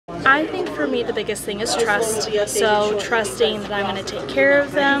I think for me the biggest thing is trust. So trusting that I'm going to take care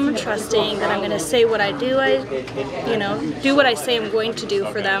of them, trusting that I'm going to say what I do, do what I say I'm going to do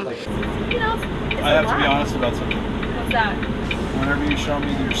for them. You know, I have to be honest about something. What's that? Whenever you show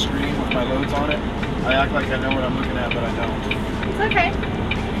me your screen with my loads on it, I act like I know what I'm looking at, but I don't. It's okay.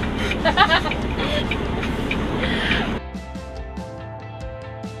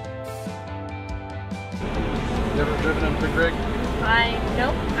 You ever driven a big rig?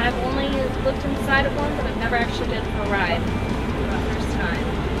 Nope. I've only looked inside of one, but I've never actually been for a ride. For the first time.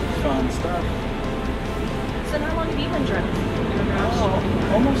 Fun stuff. So how long have you been driving? Oh,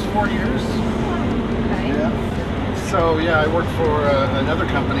 almost 4 years. Okay. Yeah. So yeah, I worked for another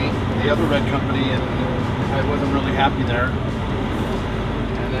company, the other red company, and I wasn't really happy there.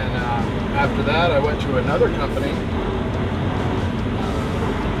 And then after that, I went to another company.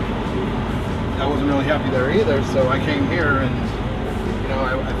 I wasn't really happy there either, so I came here, and you know,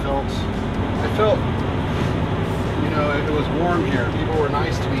 I felt, you know, it was warm here. People were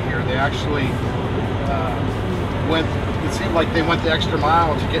nice to me here. They actually it seemed like they went the extra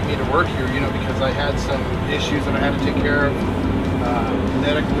mile to get me to work here, you know, because I had some issues that I had to take care of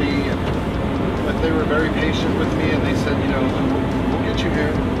medically, but they were very patient with me, and they said, you know, we'll get you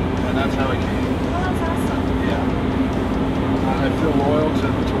here, and that's how I came. Oh, that's awesome. Yeah. I feel loyal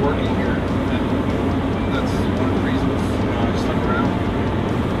to working here, and that's one of the reasons, you know, I stuck around.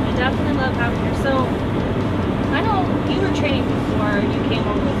 I definitely love having here. So, I know you were training before you came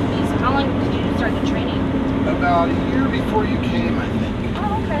over with me, so how long did you start the training? About a year before you came, I think.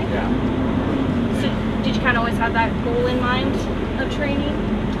 Oh, okay. Yeah. So, did you kind of always have that goal in mind of training?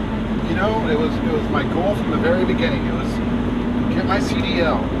 You know, it was my goal from the very beginning. It was get my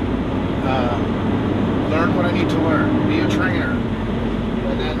CDL, learn what I need to learn, be a trainer,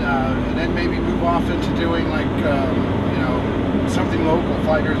 and then maybe move off into doing like you know, something local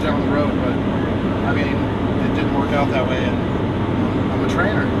 5 years down the road. But I mean, it didn't work out that way, and I'm a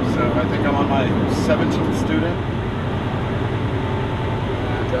trainer, so I think I'm on my 17th student,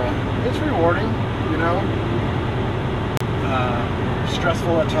 and it's rewarding, you know.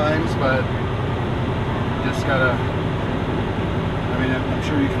 Stressful at times, but you just gotta, I mean, I'm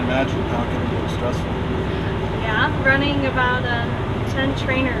sure you can imagine how it can be a little stressful. Yeah, I'm running about 10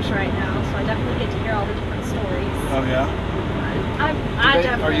 trainers right now, so I definitely get to hear all the different stories. Oh yeah? I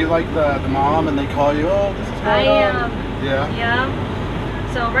definitely... Are you like the mom and they call you, oh, this is going on? I am. Yeah?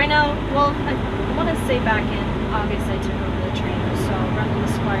 Yeah. So right now, well, I want to say back in August I took over the trainers, so I'm running the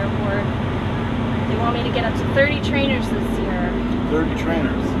Squire board. They want me to get up to 30 trainers this year. 30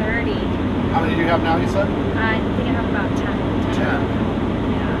 trainers? 30. How many do you have now, you said? I think I have about 10. 10.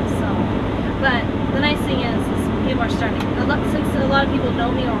 Yeah, so, but the nice thing is people are starting, since a lot of people know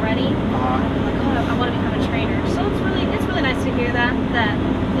me already, they're like, oh, I want to become a trainer. So it's really nice to hear that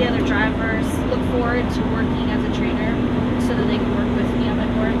the other drivers look forward to working as a trainer so that they can work with me on my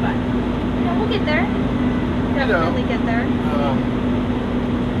board. But, you know, we'll get there. Definitely get there.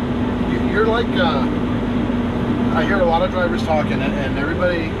 You're like, I hear a lot of drivers talking, and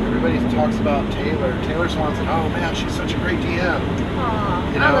everybody talks about Taylor. Taylor Swanson, oh man, she's such a great DM.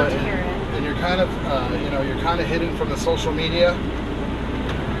 Aw, you know, I love to hear it. And you're kind of, you know, you're kind of hidden from the social media.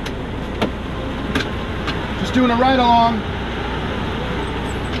 Just doing a ride along.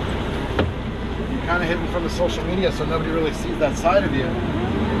 You're kind of hidden from the social media, so nobody really sees that side of you.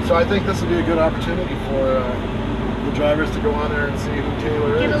 So I think this would be a good opportunity for the drivers to go on there and see who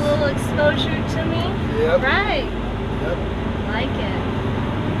Taylor is. Get a little exposure to me? Yep. Right. Yep. Like it.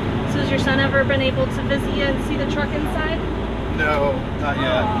 So has your son ever been able to visit you and see the truck inside? No, not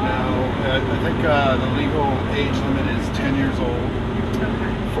yet, no. I think the legal age limit is 10 years old. Okay.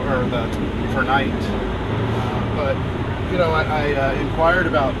 For night. But, you know, I inquired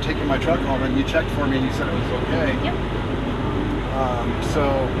about taking my truck home, and you checked for me and you said it was okay. Yep. So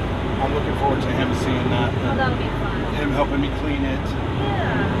I'm looking forward to him seeing that. Oh, that'll be fun. Him helping me clean it.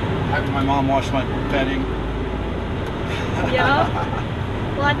 Yeah. Having my mom wash my bedding. Yeah.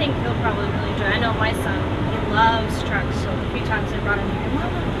 Well, I think he'll probably really enjoy it. I know my son, he loves trucks, so a few times I brought him here.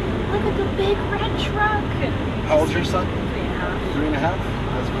 Mama, look at the big red truck. How old's your son? 3.5. 3.5?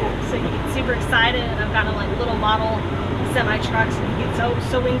 That's cool. So he gets super excited, and I've got him like little model semi-trucks, and he gets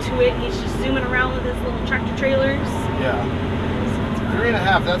so into it, and he's just zooming around with his little tractor trailers. Yeah.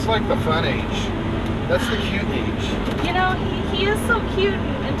 3.5, that's like the fun age. That's the cute age. You know, he is so cute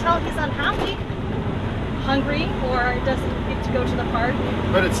until he's unhappy, hungry, or doesn't get to go to the park.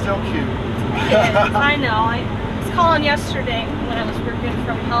 But it's still cute. It is, I know. I was calling yesterday when I was working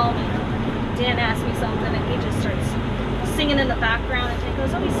from home, and Dan asked me something, and he just starts singing in the background, and Jake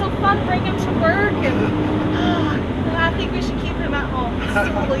goes, "Oh, he's so fun, bring him to work." And I think we should keep him at home. He's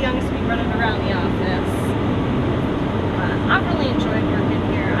too little young to be running around the office. But I've really enjoyed working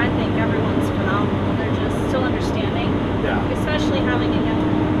here. I think everyone's phenomenal. They're just so understanding. Yeah. Especially having a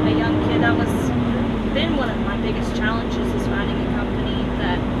young kid. That was been one of my biggest challenges, is finding a company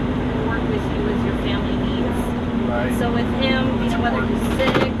that will work with you with your family needs. Right. So with him, whether he's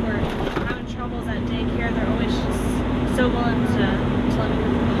sick or having troubles at daycare, they're always just so willing to let me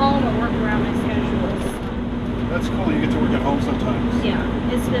work from home or work around my schedules. That's cool. You get to work at home sometimes. Yeah,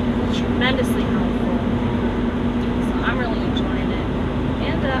 it's been tremendously helpful. So I'm really enjoying it.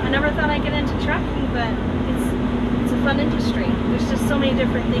 And I never thought I'd get into trucking, but it's a fun industry. There's just so many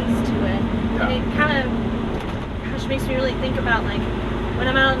different things to it. Yeah. And it kind of makes me really think about, like, when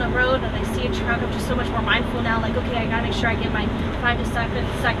I'm out on the road and I see a truck, I'm just so much more mindful now. Like, okay, I gotta make sure I get my 5 to 7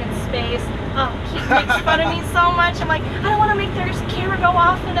 second space. Oh, he makes fun of me so much. I'm like, I don't want to make their camera go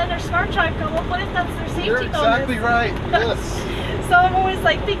off and then their smart drive go off. What if that's their safety bonus? You're exactly right. Yes. So I'm always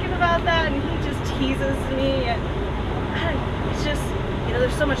like thinking about that, and he just teases me, and it's just,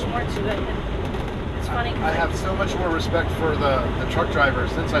 there's so much more to it. And it's funny. I have so much more respect for the truck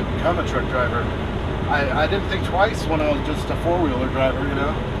drivers since I've become a truck driver. I didn't think twice when I was just a four-wheeler driver,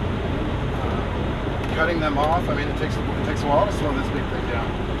 cutting them off. I mean, it takes a while to slow this big thing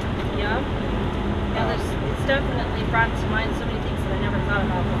down. Yeah. Yeah, it's definitely brought to mind so many things that I never thought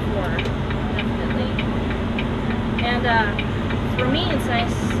about before. Definitely. And for me, it's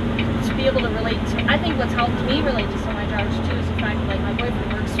nice to be able to relate to. I think what's helped me relate to some of my drivers too is the fact that, like, my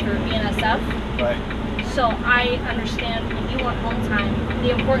boyfriend works for BNSF. Right. So I understand when you want home time,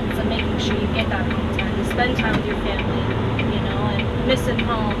 the importance of making sure you get that home time, to spend time with your family, and missing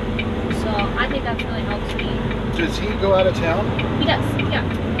home. So I think that's really helped me. Does he go out of town? He does, yeah.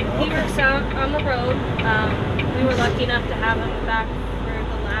 Okay. He works out on the road. We were lucky enough to have him back for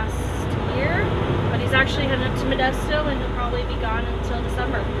the last year, but he's actually heading up to Modesto, and he'll probably be gone until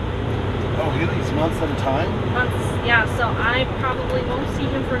December. Oh, he leaves months at a time? Months, yeah. So I probably won't see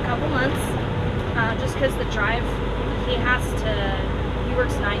him for a couple months. Just because the drive, he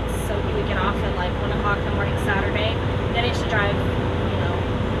works nights, so he would get off at like 1 o'clock in the morning Saturday. Then he has to drive,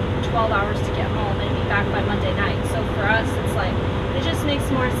 12 hours to get home and be back by Monday night. So for us, it's like, it just makes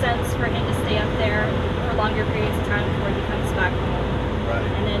more sense for him to stay up there for longer periods of time before he comes back home. Right.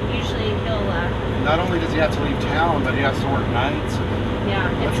 And then usually he'll... Not only does he have to leave town, but he has to work nights.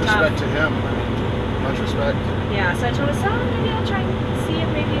 Yeah, much it's respect tough. to him. I mean, much respect. Yeah, so I told myself, maybe I'll try and see if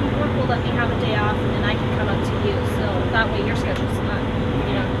maybe work will let me have a day off, and then I can come up to you. So that way your schedule's not,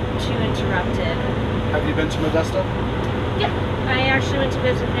 too interrupted. Have you been to Modesto? Yeah, I actually went to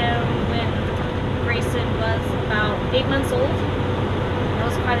visit him when Grayson was about 8 months old. That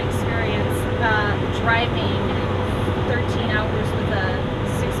was quite an experience, driving 13 hours with a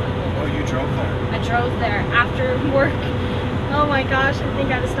 6-month-old. Oh, you drove there? I drove there after work. Oh my gosh, I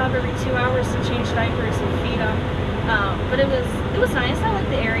think I had to stop every 2 hours to change diapers and feed him. But it was nice. I liked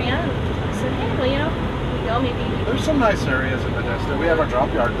the area. And I said, hey, well, we go maybe. There's some nice areas in Modesto. We have our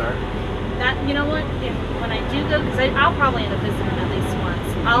drop yard there. That, when I do go, because I'll probably end up visiting at least once.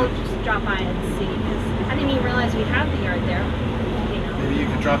 I'll just drop by and see, because I didn't even realize we had the yard there. Maybe you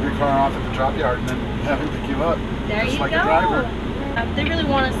could drop your car off at the drop yard and then have him pick you up. There just you like go. A driver. They really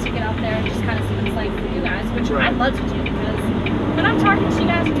want us to get out there and just kind of see what it's like for you guys, which I'd love to do, because when I'm talking to you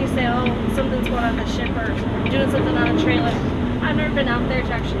guys and you say, oh, something's going on the ship or doing something on a trailer, I've never been out there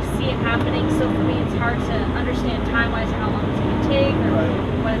to actually see it happening, so for me it's hard to understand time-wise how long it's going to take or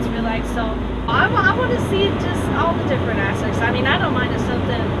what it's really like. So I want to see just all the different aspects. I mean, I don't mind if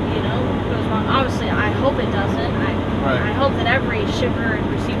something, goes wrong. Obviously, I hope it doesn't. I hope that every shipper and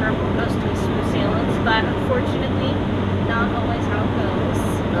receiver goes to smooth sailings, but unfortunately, not always how it goes.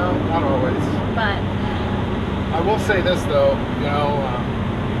 No, not always. But I will say this though,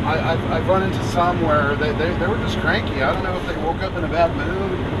 I've run into some where they were just cranky. I don't know if they woke up in a bad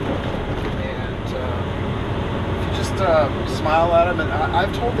mood, and if you just smile at them. And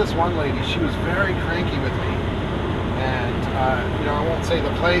I've told this one lady, she was very cranky with me, and I won't say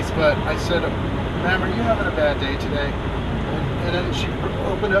the place, but I said, ma'am, are you having a bad day today? And then she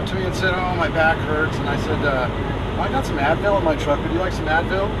opened up to me and said, oh, my back hurts. And I said, I got some Advil in my truck. Would you like some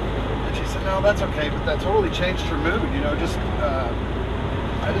Advil? And she said, no, that's okay. But that totally changed her mood.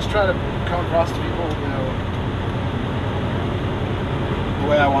 I just try to come across to people, the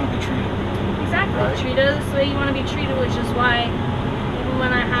way I want to be treated. exactly, right? Treat us the way you want to be treated, which is why even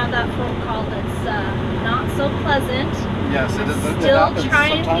when I have that phone call that's not so pleasant, Yes, it still happens try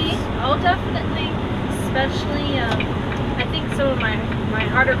and sometimes. be. Oh, definitely. Especially, I think some of my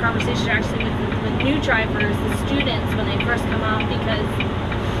harder conversations are actually with new drivers, the students, when they first come out, because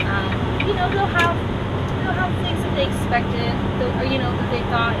you know, they'll have things that they expected, or you know, that they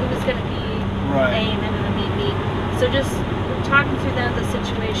thought it was going to be right. A and then a B. So just talking through them the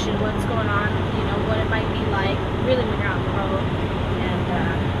situation, what's going on, you know, what it might be like, really when you're out on the road. And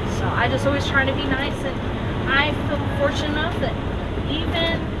so I just always try to be nice, and I feel fortunate enough that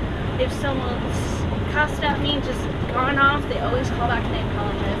even if someone's cussed at me, just gone off, they always call back and they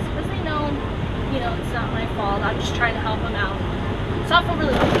apologize, because they know, you know, it's not my fault. I'm just trying to help them out. So I feel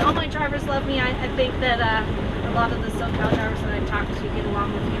really lucky. All my drivers love me. I think that a lot of the SoCal drivers that I talk to get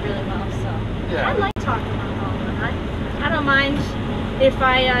along with me really well. So yeah. I like talking about all of them. I don't mind if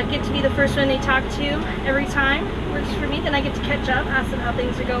I get to be the first one they talk to every time. Works for me. Then I get to catch up, ask them how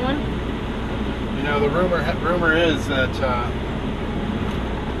things are going. You know, the rumor is that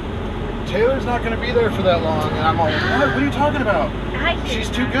Taylor's not going to be there for that long, and I'm all, what are you talking about? She's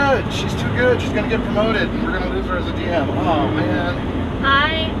too good. She's too good. She's going to get promoted, and we're going to lose her as a DM. Oh man.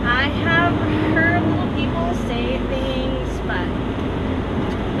 I have heard little people say things, but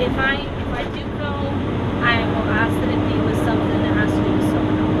if I do go, I will ask that it be with something that has to do with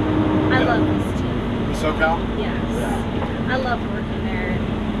SoCal. I love this team. With SoCal? Yes. Yeah. I love working there.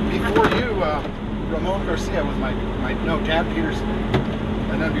 Before you, Ramon Garcia was Dan Peterson.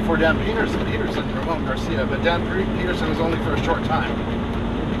 And then before Dan Peterson, Ramon Garcia, but Dan Peterson was only for a short time.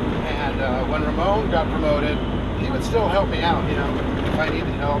 And when Ramon got promoted, he would still help me out, you know, if I needed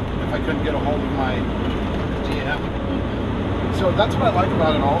help, if I couldn't get a hold of my GM. So that's what I like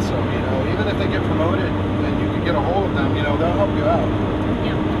about it also, you know, even if they get promoted and you can get a hold of them, you know, they'll help you out.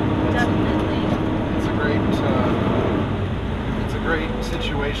 Yeah, definitely. It's a great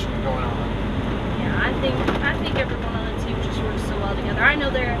situation going on. Yeah, I think everyone on the team just works so well together. I know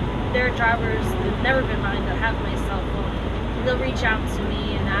there are drivers that've never been mine that have my cell phone. They'll reach out to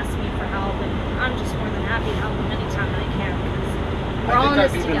me and ask me for help, and I'm just more than happy to help them anytime I can. We're all in this together. I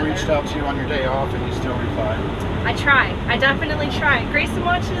think I've even reached out to you on your day off and you still reply. I try. I definitely try. Grayson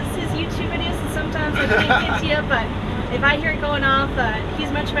watches his YouTube videos and sometimes I can't get to you, but if I hear it going off, he's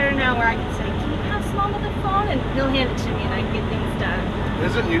much better now where I can say, can you pass Mom with the phone? And he'll hand it to me and I can get things done.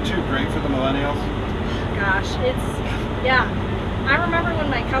 Isn't YouTube great for the millennials? Gosh, yeah. I remember when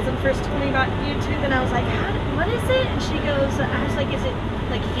my cousin first told me about YouTube and I was like, what is it? And she goes, I was like, is it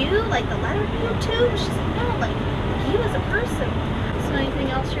like you? Like the letter YouTube? She's like, no, like you as a person. So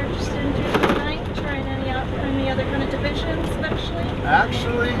anything else you're interested in doing tonight? Trying any other kind of divisions, especially?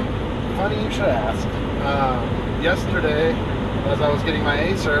 Actually, funny you should ask. Yesterday, as I was getting my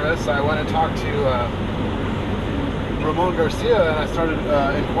A service, I went and talked to Ramon Garcia and I started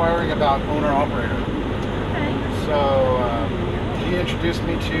inquiring about owner-operator. Okay. So he introduced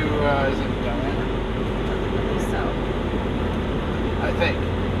me to, is it Diana? So. I think.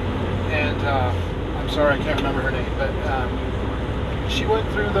 And I'm sorry, I can't remember her name, but she went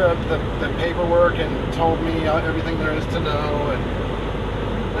through the paperwork and told me everything there is to know, and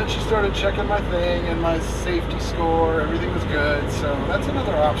then she started checking my thing and my safety score. Everything was good, so that's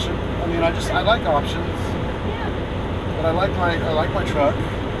another option. I mean, I like options, but I like my truck,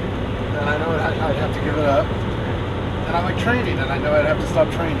 and I know I'd have to give it up, and I like training, and I know I'd have to stop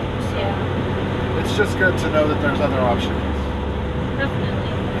training. So it's just good to know that there's other options.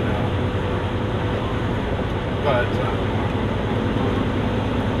 Definitely. You know, but.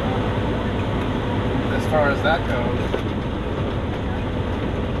 As far as that goes,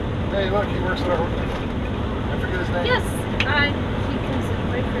 hey, look, he works at our work. I forget his name. Yes, he comes in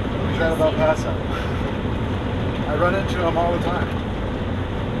right for. He's out of El Paso. I run into him all the time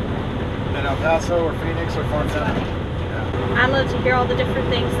in El Paso or Phoenix or Fontana. Yeah. I love to hear all the different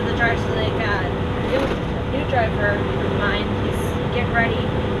things that the drivers like. A new driver of mine, he's getting ready.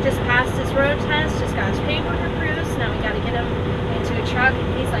 Just passed his road test, just got his paperwork approved. So now we got to get him into a truck.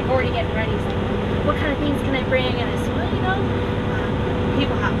 He's like already getting ready. He's like, what kind of things can I bring? And I said, well, you know,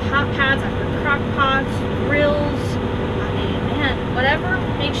 people have hot pads, I've heard crock pots, grills. I mean, man, whatever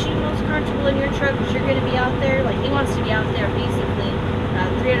makes you most comfortable in your truck, because you're going to be out there. Like, he wants to be out there basically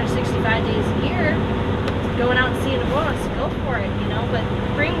 365 days a year, going out and seeing the boss. Go for it, you know, but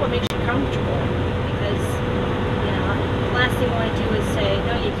bring what makes you comfortable, because, you know, the last thing you want to do is say,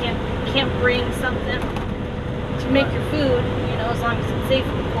 no, you can't bring something to make your food, you know, as long as it's safe,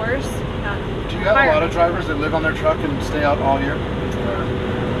 of course. Do you have a lot of drivers that live on their truck and stay out all year? Or?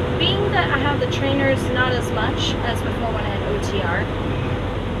 Being that I have the trainers, not as much as before when I had OTR.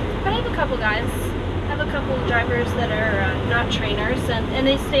 But I have a couple guys. I have a couple of drivers that are not trainers, and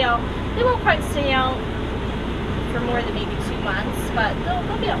they stay out. They won't quite stay out for more than maybe 2 months, but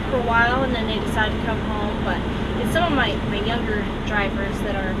they'll be out for a while, and then they decide to come home. But it's some of my younger drivers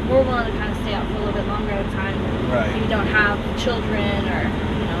that are more willing to kind of stay out for a little bit longer at a time. Right. Maybe don't have children or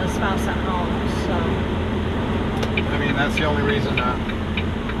a spouse at home. So. I mean, that's the only reason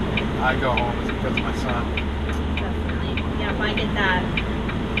I go home is because of my son. Definitely. Yeah, if I get that.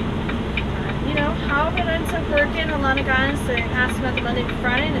 How it ends up working, a lot of guys that ask about the Monday to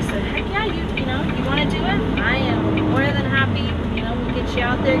Friday, and I said, heck yeah, you want to do it? I am more than happy. We'll get you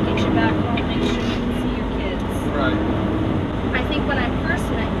out there, get you back home, make sure you can see your kids. Right. I think when I first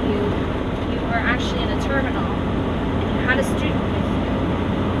met you, you were actually in a terminal, and you had a student with you.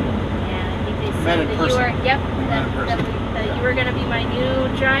 And I think they said that you were, that you were going to be my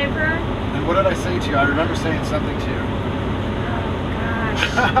new driver. And what did I say to you? I remember saying something to you.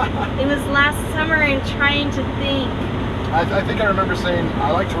 It was last summer and trying to think. I think I remember saying,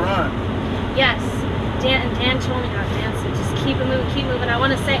 I like to run. Yes. Dan told me that. Dan said, just keep it moving, keep moving. I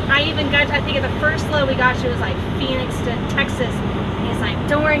want to say, I think at the first load we got you was like Phoenix to Texas. And he's like,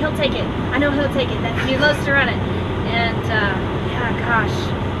 don't worry, he'll take it. I know he'll take it. He loves to run it. And yeah, gosh,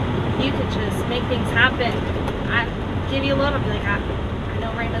 you could just make things happen. I give you a load, I'll be like, I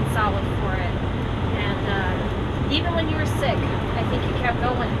know Raymond's solid for it. And even when you were sick, I think you kept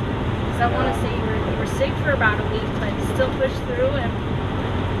going. Because I want to say you were sick for about a week, but you still pushed through, and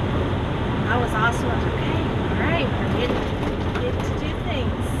that was awesome. I was like, okay, all right, we're getting to do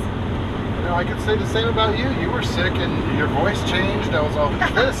things. I could say the same about you. You were sick and your voice changed. I was all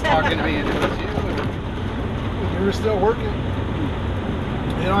pissed talking to me, and it was you. And you were still working.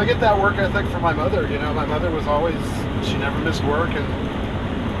 I get that work ethic from my mother. My mother was always, she never missed work, and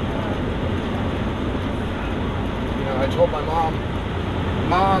I told my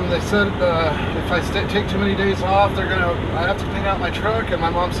Mom, they said if I take too many days off, I have to clean out my truck. And my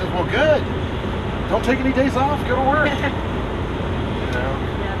mom said, well, good. Don't take any days off. Go to work.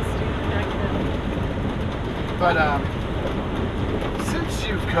 But since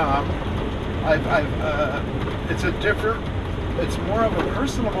you've come, it's more of a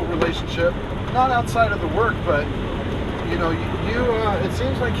personal relationship, not outside of the work, but it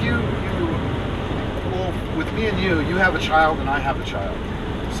seems like with me and you have a child and I have a child.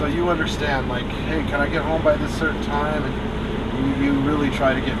 So you understand, like, hey, can I get home by this certain time? And you really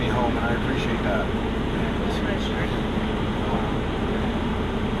try to get me home, and I appreciate that.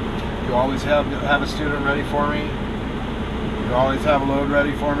 You always have a student ready for me. You always have a load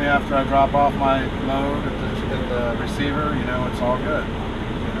ready for me after I drop off my load at the receiver. It's all good.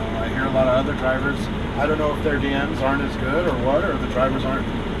 I hear a lot of other drivers, I don't know if their DMs aren't as good or what, or the drivers aren't,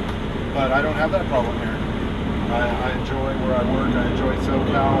 but I don't have that problem here. I enjoy where I work. I enjoy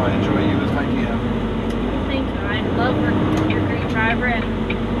SoCal. I enjoy you as my DM. Thank you. I love working with you. You're a great driver, and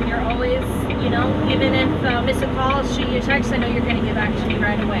you're always, even if miss a call, shoot you a text, I know you're going to get back to me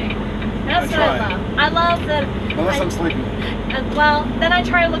right away. And that's what I love. I love that. Unless I'm sleeping. Well, then I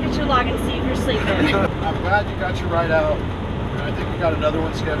try to look at your log and see if you're sleeping. I'm glad you got your ride out. And I think you got another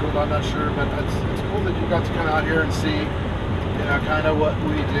one scheduled. I'm not sure, but it's cool that you got to come out here and see, kind of what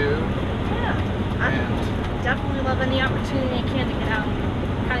we do. Yeah. And definitely loving the opportunity I can to get out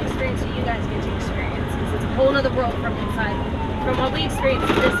and kind of experience what you guys get to experience. It's a whole other world from inside, from what we experience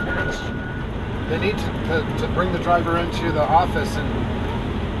in dispatch. They need to bring the driver into the office and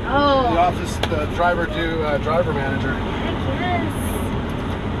the driver do driver manager. Heck yes.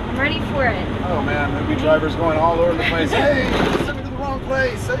 I'm ready for it. Oh man, there'll be drivers going all over the place. Hey, you sent me to the wrong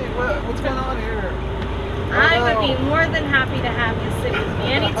place. Hey, what's going on here? I would be more than happy to have you sit with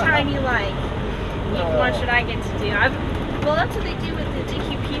me anytime you like. You can watch what I get to do. Well, that's what they do with the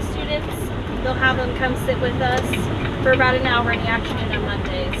DQP students. They'll have them come sit with us for about an hour in the afternoon on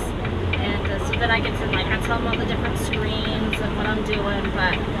Mondays. And so then I get to, I tell them all the different screens and what I'm doing.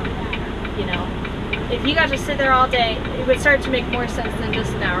 But, if you guys just sit there all day, it would start to make more sense than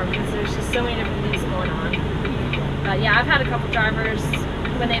just an hour because there's just so many different things going on. But yeah, I've had a couple drivers,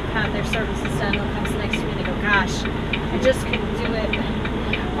 when they've had their services done, they'll come sit next to me and they go, gosh, I just couldn't do it.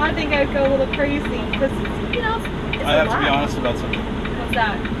 I think I'd go a little crazy because, it's I have to be honest about something. What's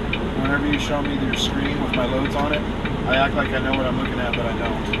that? Whenever you show me your screen with my loads on it, I act like I know what I'm looking at, but I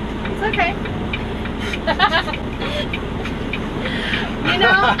don't. It's okay.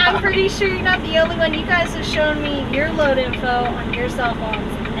 I'm pretty sure you're not the only one. You guys have shown me your load info on your cell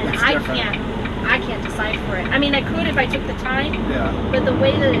phones, and I can't decipher it. I mean, I could if I took the time. Yeah. But the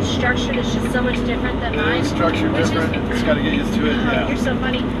way that it's structured is just so much different than mine. It's structured different. Just got to get used to it. Yeah. You're so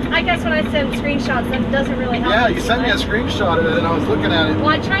funny. I guess when I send screenshots, that doesn't really help. Yeah, you sent me a screenshot of it, and I was looking at it. Well,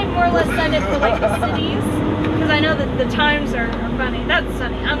 I try and more or less send it for like the cities, because I know that the times are funny. That's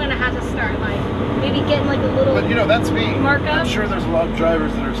funny. I'm gonna have to start like maybe getting like a little. But you know, that's me. Markup. I'm sure there's a lot of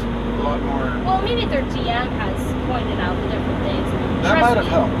drivers that are a lot more. Well, maybe their DM has pointed out the different things. That might have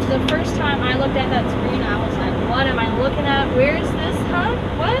helped. The first time I looked at that screen, I was like, "What am I looking at? Where is this? Huh?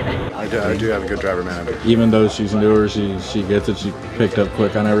 What?" I do have a good driver manager. Even though she's newer, she gets it. She picked up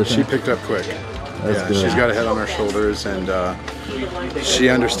quick on everything. She picked up quick. That's good. She's got a head on her shoulders, and she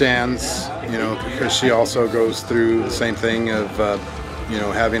understands, you know, because she also goes through the same thing of, you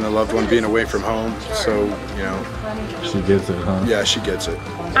know, having a loved one being away from home. So, you know, she gets it, huh? Yeah, she gets it.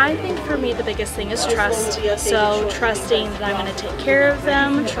 I think for me the biggest thing is trust. So trusting that I'm going to take care of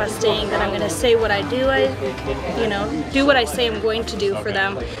them, trusting that I'm going to say what I do, do what I say I'm going to do for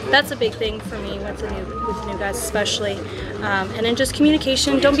them. That's a big thing for me with the new guys especially. And then just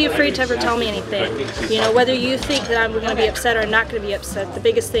communication. Don't be afraid to ever tell me anything. You know, whether you think that I'm going to be upset or not going to be upset, the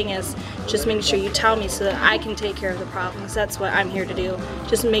biggest thing is just making sure you tell me so that I can take care of the problems. That's what I'm here to do.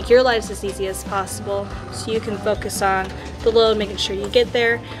 Just make your lives as easy as possible so you can focus on the load, making sure you get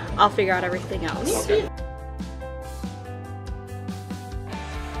there. I'll figure out everything else. Okay.